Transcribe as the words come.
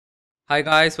Hi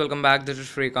guys, welcome back. This is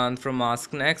Shrikant from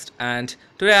Ask Next, and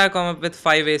today I come up with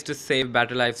 5 ways to save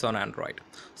battery lives on Android.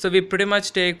 So we pretty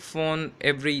much take phone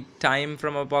every time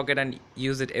from our pocket and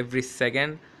use it every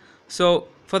second. So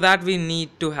for that we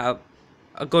need to have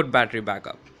a good battery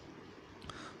backup.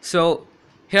 So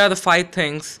here are the 5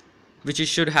 things which you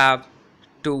should have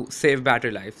to save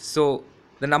battery life. So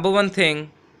the number one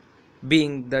thing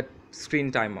being the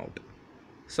screen timeout.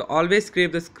 So always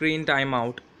keep the screen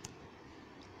timeout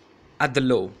at the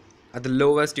low, at the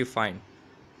lowest you find.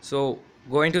 So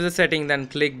go into the setting, then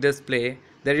click display.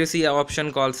 There you see an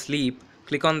option called sleep.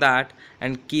 Click on that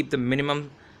and keep the minimum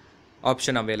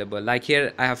option available. Like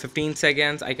here I have 15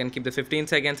 seconds. I can keep the 15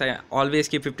 seconds. I always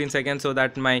keep 15 seconds so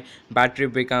that my battery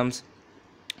becomes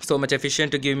so much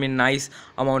efficient to give me nice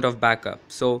amount of backup.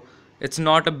 So it's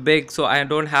not a big, so I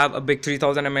don't have a big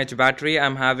 3000 mAh battery.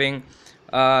 I'm having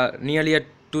nearly a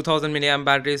 2000 milliamp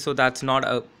battery, so that's not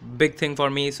a big thing for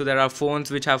me. So there are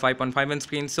phones which have 5.5 inch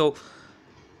screen, so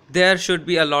there should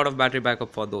be a lot of battery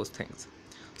backup for those things.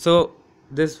 So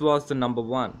this was the number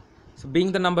one. So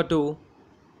being the number two,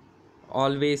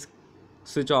 always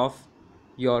switch off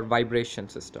your vibration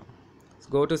system. So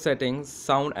go to settings,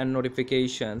 sound and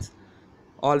notifications,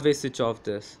 always switch off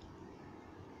this.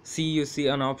 See, you see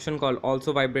an option called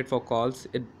also vibrate for calls.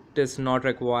 It is not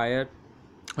required.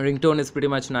 Ringtone is pretty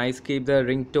much nice. Keep the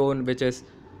ringtone which is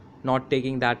not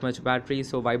taking that much battery.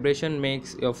 So vibration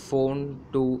makes your phone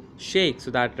to shake,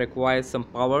 so that requires some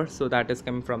power, so that is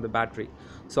coming from the battery.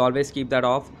 So always keep that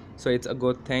off, so it's a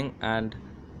good thing. And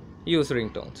use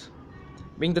ringtones.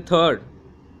 Being the third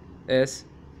is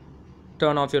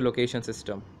turn off your location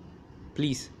system.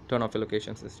 Please turn off your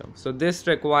location system. So this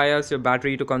requires your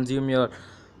battery to consume your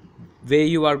where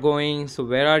you are going, so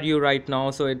where are you right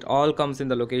now, so it all comes in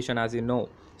the location, as you know.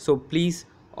 So please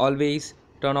always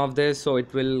turn off this, so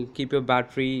it will keep your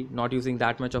battery not using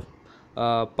that much of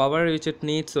power which it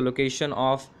needs. So location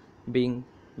off being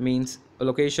means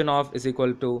location off is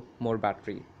equal to more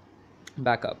battery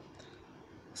backup.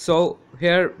 So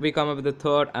here we come up with the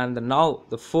third, and now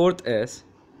the fourth is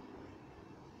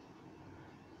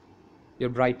your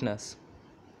brightness.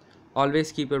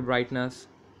 Always keep your brightness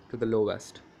to the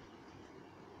lowest.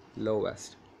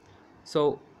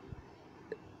 So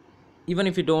even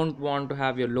if you don't want to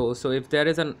have your low, so if there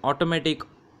is an automatic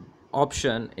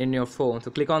option in your phone, so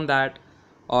click on that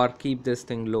or keep this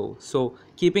thing low. So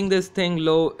keeping this thing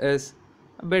low is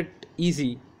a bit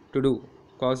easy to do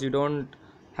because you don't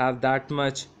have that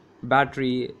much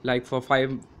battery, like for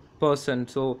 5%,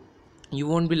 so you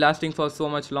won't be lasting for so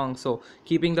much long. So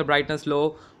keeping the brightness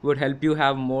low would help you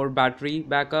have more battery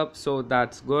backup, so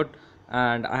that's good.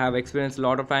 And I have experienced a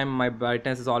lot of time my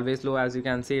brightness is always low. As you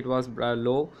can see, it was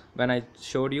low when I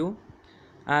showed you.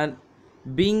 And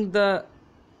being the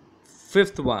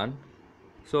fifth one,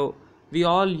 so we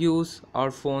all use our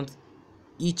phones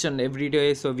each and every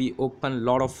day, so we open a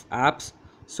lot of apps.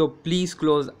 So please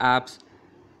close apps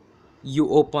you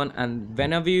open, and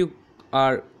whenever you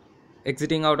are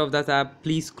exiting out of that app,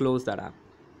 please close that app.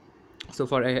 So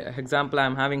for example,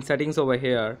 I'm having settings over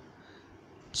here.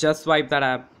 Just swipe that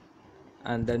app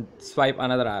and then swipe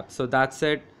another app, so that's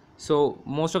it. So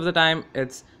most of the time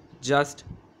it's just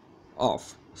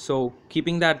off. So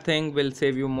keeping that thing will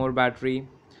save you more battery.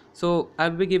 So I'll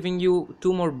be giving you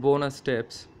two more bonus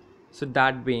tips. So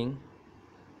that being,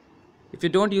 if you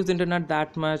don't use internet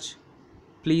that much,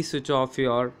 please switch off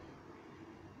your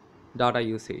data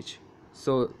usage.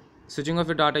 So switching off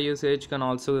your data usage can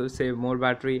also save more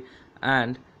battery.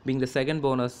 And being the second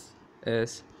bonus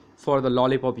is for the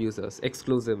Lollipop users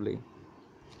exclusively.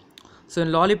 So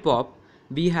in Lollipop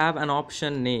we have an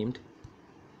option named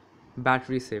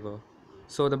battery saver.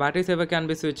 So the battery saver can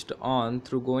be switched on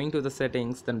through going to the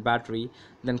settings, then battery,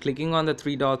 then clicking on the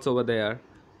three dots over there,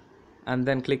 and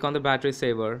then click on the battery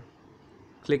saver,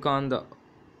 click on the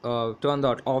turn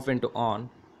that off into on,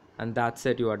 and that's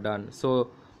it, you are done. So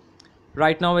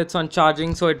right now it's on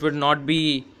charging, so it would not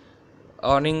be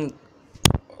earning,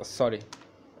 sorry,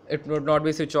 it would not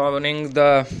be switch owning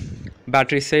the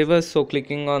battery savers. So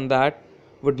clicking on that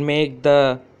would make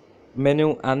the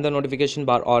menu and the notification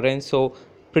bar orange, so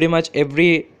pretty much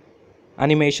every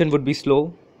animation would be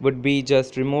slow, would be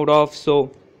just removed off.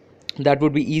 So that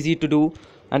would be easy to do,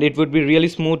 and it would be really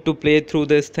smooth to play through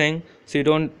this thing. So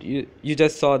you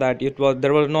just saw that it was,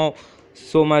 there was no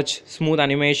so much smooth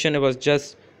animation, it was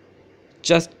just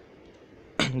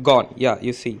gone. Yeah,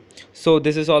 you see. So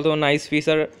this is also a nice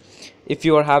feature if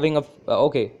you are having a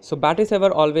okay. So battery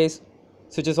saver always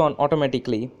switches on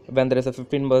automatically when there is a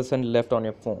 15% left on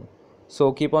your phone,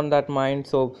 so keep on that mind.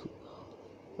 So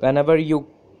whenever you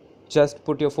just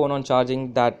put your phone on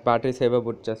charging, that battery saver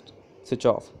would just switch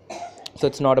off. so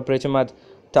it's not a pretty much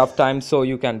tough time, so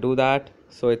you can do that.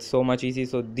 So it's so much easy.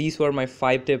 So these were my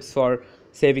 5 tips for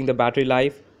saving the battery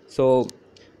life. So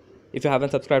if you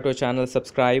haven't subscribed to our channel,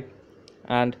 subscribe,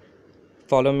 and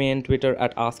follow me in Twitter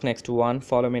at AskNext1,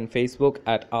 follow me in Facebook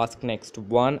at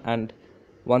AskNext1. And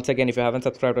once again, if you haven't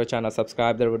subscribed to our channel,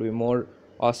 subscribe. There would be more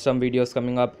awesome videos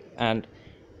coming up, and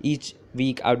each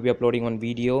week I would be uploading one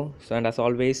video. So, and as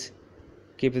always,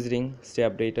 keep visiting, stay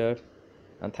updated,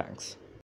 and thanks.